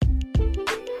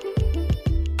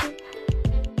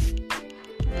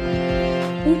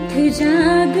उठ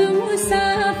जाग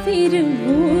मुसाफिर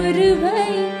भोर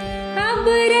भई, अब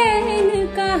रैन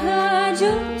कहा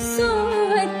जो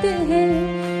सोवत है,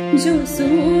 जो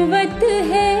सोवत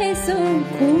है सो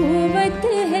खोवत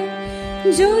है,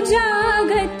 जो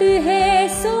जागत है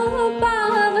सो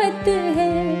पावत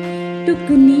है।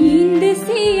 टुक नींद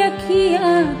से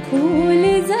अखियाँ खोल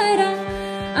जरा,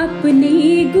 अपने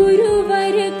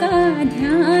गुरुवर का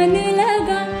ध्यान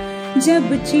लगा। जब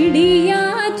चिड़िया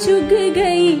चुग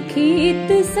गई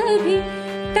खेत सभी,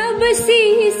 तब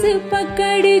शीस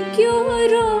पकड़ क्यों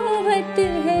रोवत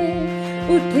है।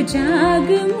 उठ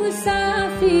जाग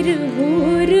मुसाफिर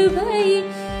भोर भई,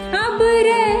 अब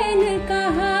रैन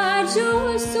कहा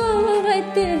जो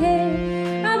सोवत है,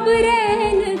 अब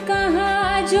रैन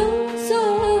कहा जो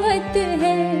सोवत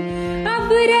है,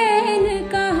 अब रैन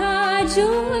कहा जो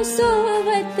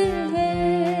सोवत है।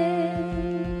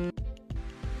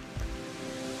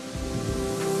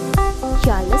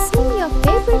 You are listening your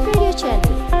favorite radio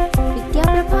channel, Vidya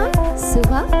Prabha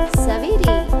Subha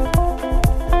Saveri.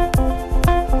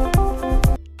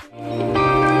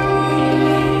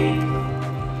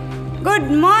 Good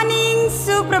morning,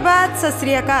 Suprabhat, Sat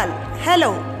Sri Akal.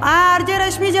 Hello, I am RJ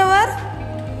Rashmi Jawar.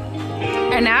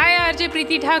 And I RJ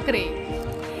Preeti Thakre.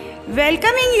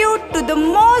 Welcoming you to the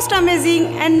most amazing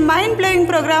and mind-blowing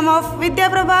program of Vidya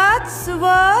Prabhat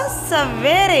Subha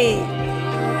Saveri.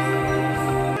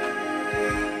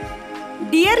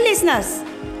 Dear listeners,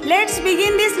 let's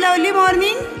begin this lovely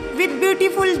morning with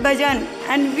beautiful bhajan,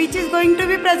 and which is going to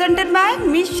be presented by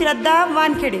Miss Shraddha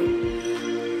Wankhede.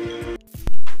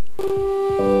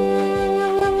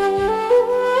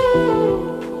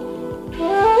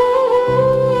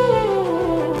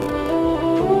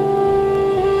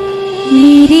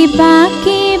 मेरे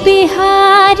बाके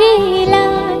बिहारी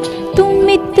लाल, तुम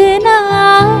इतना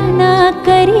ना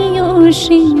करियो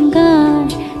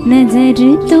श्रृंगार, नजर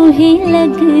तो है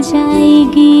लग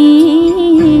जाएगी,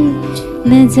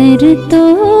 नजर तो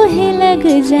है लग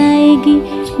जाएगी।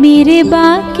 मेरे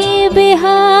बाके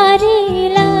बिहारी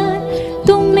लाल,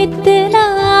 तुम इतना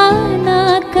ना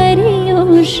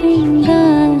करियो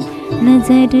श्रृंगार,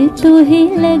 नजर तो है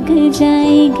लग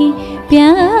जाएगी।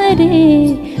 प्यारे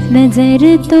नजर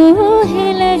तो है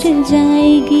लग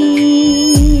जाएगी।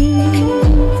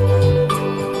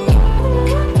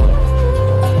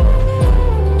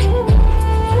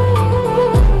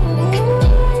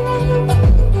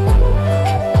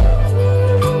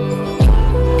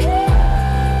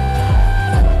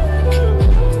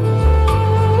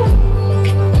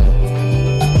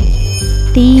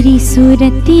 तेरी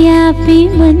सूरतिया पे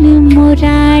मन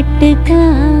मोराट का,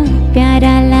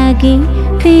 प्यारा लागे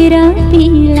तेरा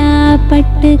पीला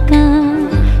पटका।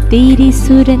 तेरी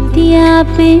सूरतिया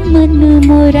पे मन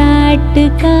मोराट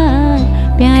का,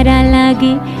 प्यारा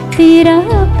लागे तेरा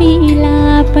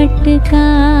पीला पटका।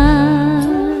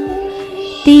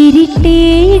 तेरी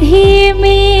टेढ़ी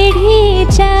मेढ़ी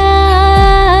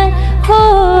चाल हो,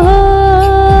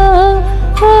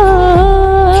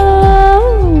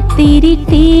 तेरी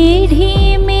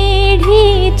टेढ़ी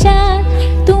मेढ़ी चाल,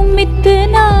 तुम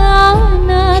इतना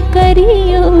ना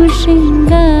करियो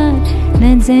श्रृंगार,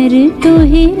 नजर तो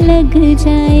है लग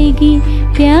जाएगी।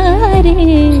 प्यारे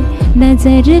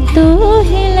नजर तो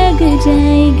है लग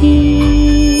जाएगी।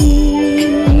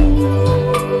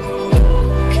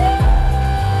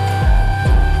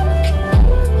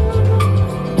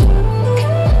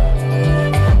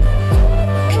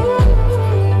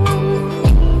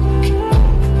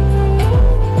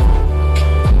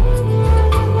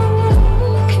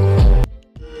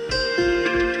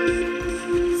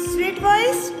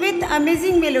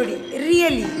 Amazing melody,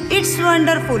 really, it's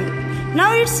wonderful.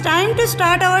 Now it's time to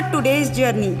start our today's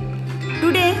journey.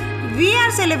 Today we are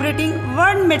celebrating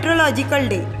World Meteorological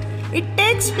Day. It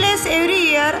takes place every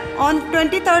year on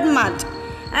 23rd March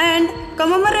and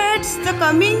commemorates the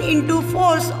coming into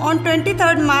force on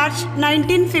 23rd March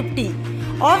 1950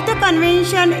 of the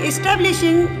convention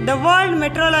establishing the World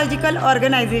Meteorological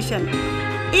Organization.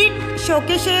 It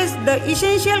showcases the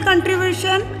essential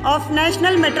contribution of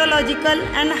national meteorological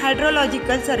and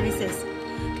hydrological services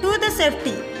to the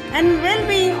safety and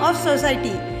well-being of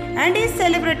society and is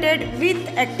celebrated with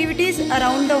activities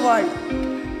around the world.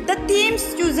 The themes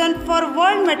chosen for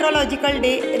World Meteorological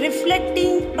Day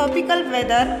reflecting topical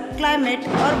weather, climate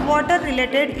or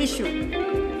water-related issue.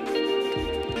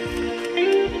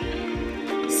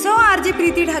 So RJ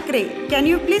Preeti Thakre, can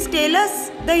you please tell us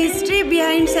the history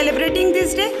behind celebrating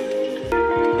this day?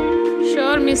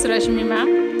 Sure, Miss Rashmi ma'am.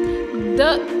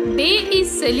 The day is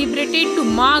celebrated to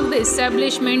mark the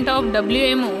establishment of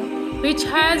WMO which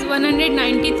has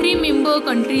 193 member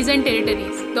countries and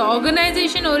territories. The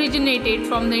organization originated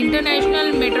from the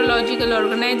International Meteorological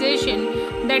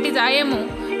Organization, that is IMO,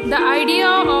 the idea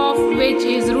of which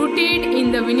is rooted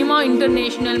in the Vienna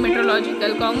International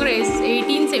Meteorological Congress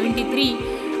 1873.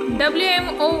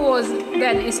 WMO was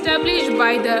then established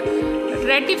by the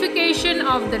ratification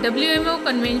of the WMO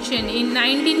Convention in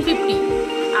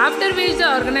 1950, after which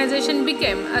the organization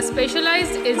became a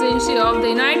specialized agency of the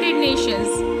United Nations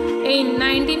in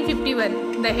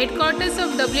 1951. The headquarters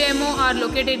of WMO are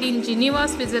located in Geneva,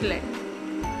 Switzerland.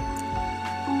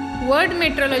 World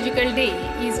Meteorological Day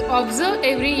is observed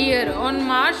every year on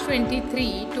March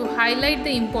 23 to highlight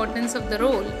the importance of the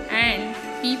role and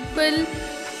people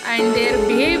and their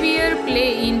behavior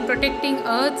play in protecting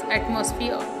Earth's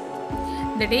atmosphere.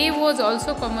 The day was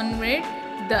also commemorate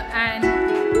the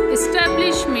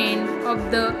establishment of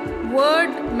the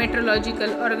World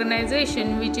Meteorological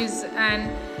Organization, which is an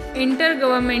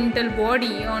intergovernmental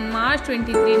body, on March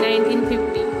 23,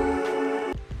 1950.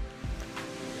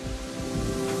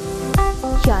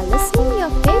 You are listening your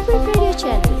favorite radio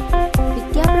channel,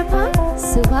 Vidya Prabha,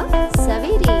 Subha,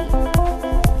 Saveri.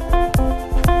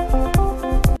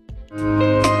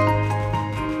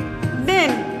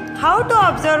 Then, how to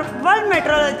observe World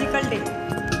Meteorological Day?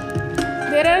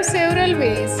 There are several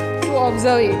ways to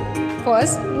observe it.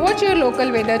 First, watch your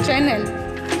local weather channel.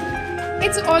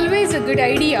 It's always a good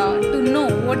idea to know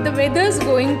what the weather is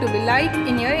going to be like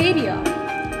in your area.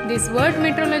 This World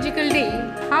Meteorological Day,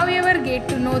 however, get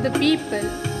to know the people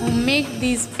who make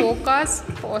these forecasts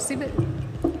possible.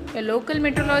 A local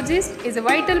meteorologist is a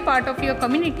vital part of your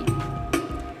community.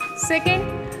 Second,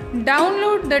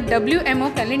 download the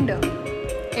WMO calendar.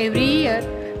 Every year,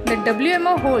 the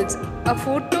WMO holds a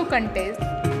photo contest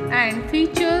and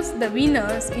features the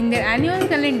winners in their annual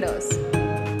calendars.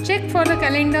 Check for the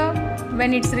calendar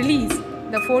when it's released.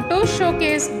 The photos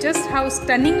showcase just how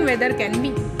stunning weather can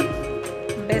be.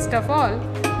 Best of all,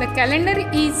 the calendar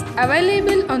is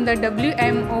available on the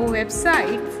WMO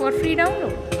website for free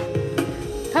download.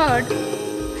 Third,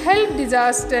 help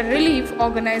disaster relief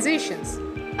organizations.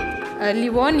 Early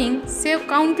warning save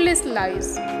countless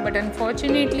lives, but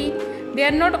unfortunately, they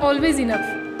are not always enough.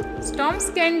 Storms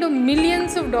can do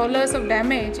millions of dollars of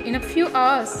damage in a few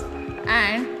hours,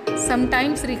 and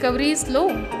sometimes recovery is slow.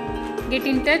 Get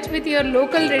in touch with your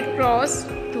local Red Cross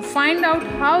to find out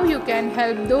how you can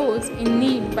help those in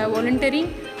need by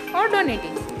volunteering or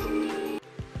donating.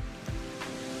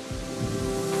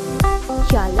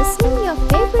 You are listening your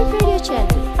favorite radio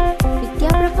channel, Vidya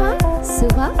Prabha,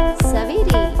 Subha, Saveri.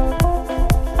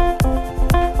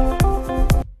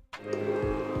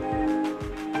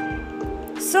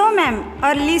 So, ma'am,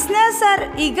 our listeners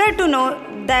are eager to know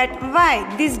that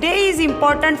why this day is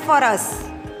important for us.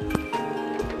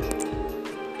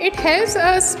 It helps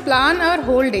us plan our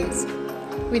whole days.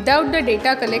 Without the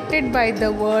data collected by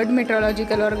the World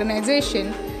Meteorological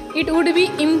Organization, it would be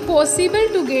impossible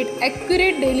to get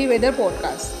accurate daily weather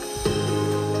forecasts.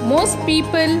 Most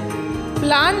people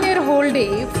plan their whole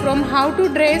day from how to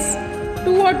dress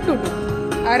to what to do,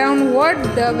 around what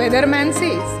the weatherman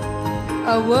says.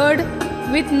 A word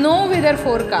with no weather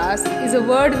forecast is a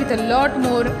word with a lot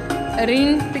more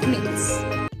rain picnics.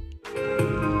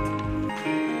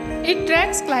 It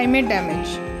tracks climate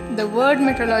damage. The World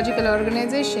Meteorological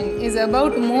Organization is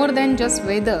about more than just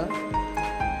weather.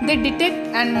 They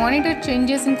detect and monitor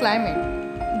changes in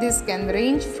climate. This can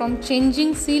range from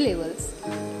changing sea levels,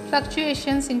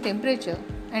 fluctuations in temperature,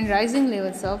 and rising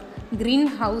levels of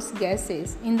greenhouse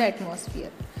gases in the atmosphere.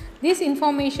 This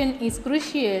information is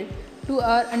crucial to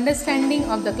our understanding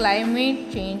of the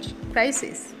climate change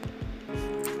crisis.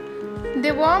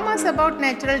 They warn us about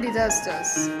natural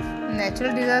disasters.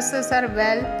 Natural disasters are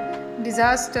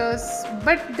disasters,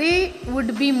 but they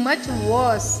would be much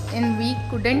worse if we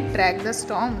couldn't track the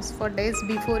storms for days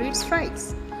before it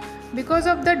strikes. Because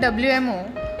of the WMO,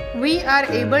 we are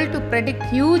able to predict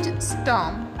huge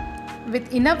storms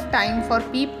with enough time for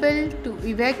people to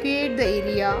evacuate the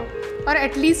area or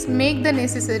at least make the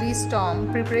necessary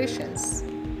storm preparations.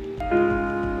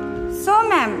 So,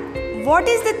 ma'am, what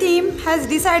is the theme has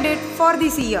decided for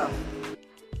this year?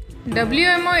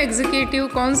 WMO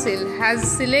Executive Council has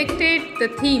selected the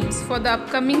themes for the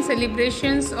upcoming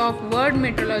celebrations of World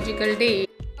Meteorological Day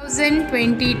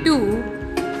 2022: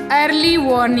 Early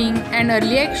Warning and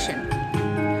Early Action,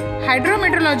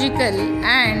 Hydrometeorological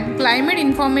and Climate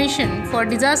Information for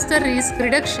Disaster Risk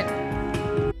Reduction.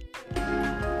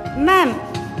 Ma'am,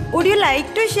 would you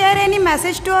like to share any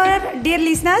message to our dear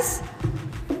listeners?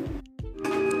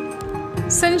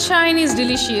 Sunshine is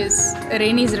delicious,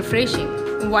 rain is refreshing,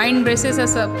 wind braces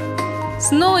us up,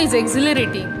 snow is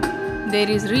exhilarating, There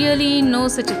is really no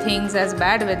such things as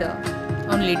bad weather,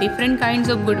 only different kinds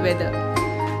of good weather.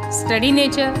 Study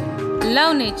nature,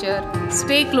 love nature,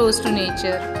 stay close to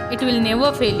nature. It will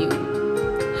never fail you.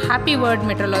 Happy World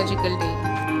Meteorological Day.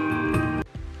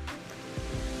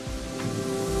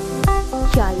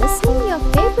 You are listening your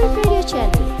favorite radio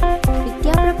channel,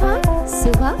 Vidya Prabha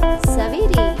Subha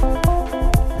Saveri.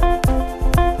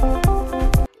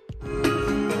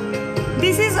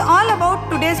 This is all about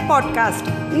today's podcast.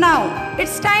 Now,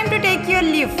 it's time to take your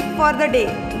leave for the day.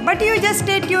 But you just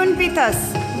stay tuned with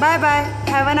us. Bye bye.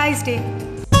 Have a nice day.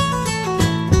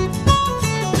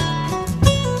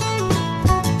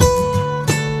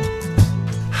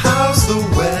 How's the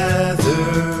weather?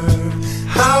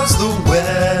 How's the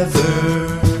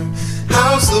weather?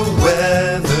 How's the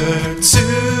weather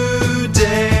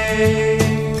today?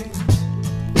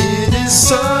 It is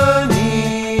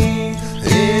sunny,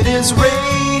 it is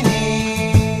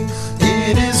rainy,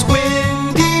 it is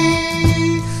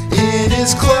windy, it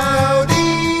is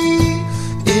cloudy,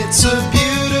 it's a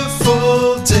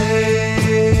beautiful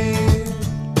day.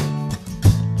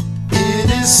 It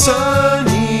is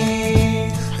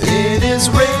sunny, it is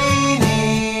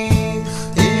rainy,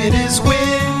 it is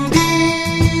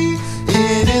windy,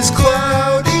 it is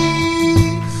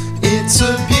cloudy, it's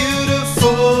a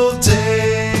beautiful day.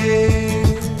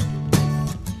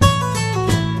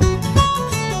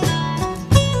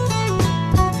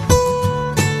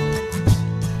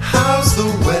 How's the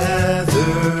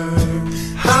weather?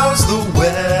 How's the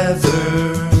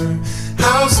weather?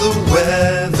 How's the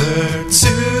weather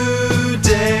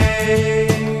today?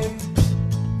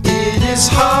 It is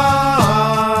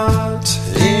hot,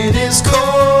 it is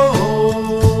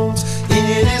cold,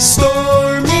 it is stormy.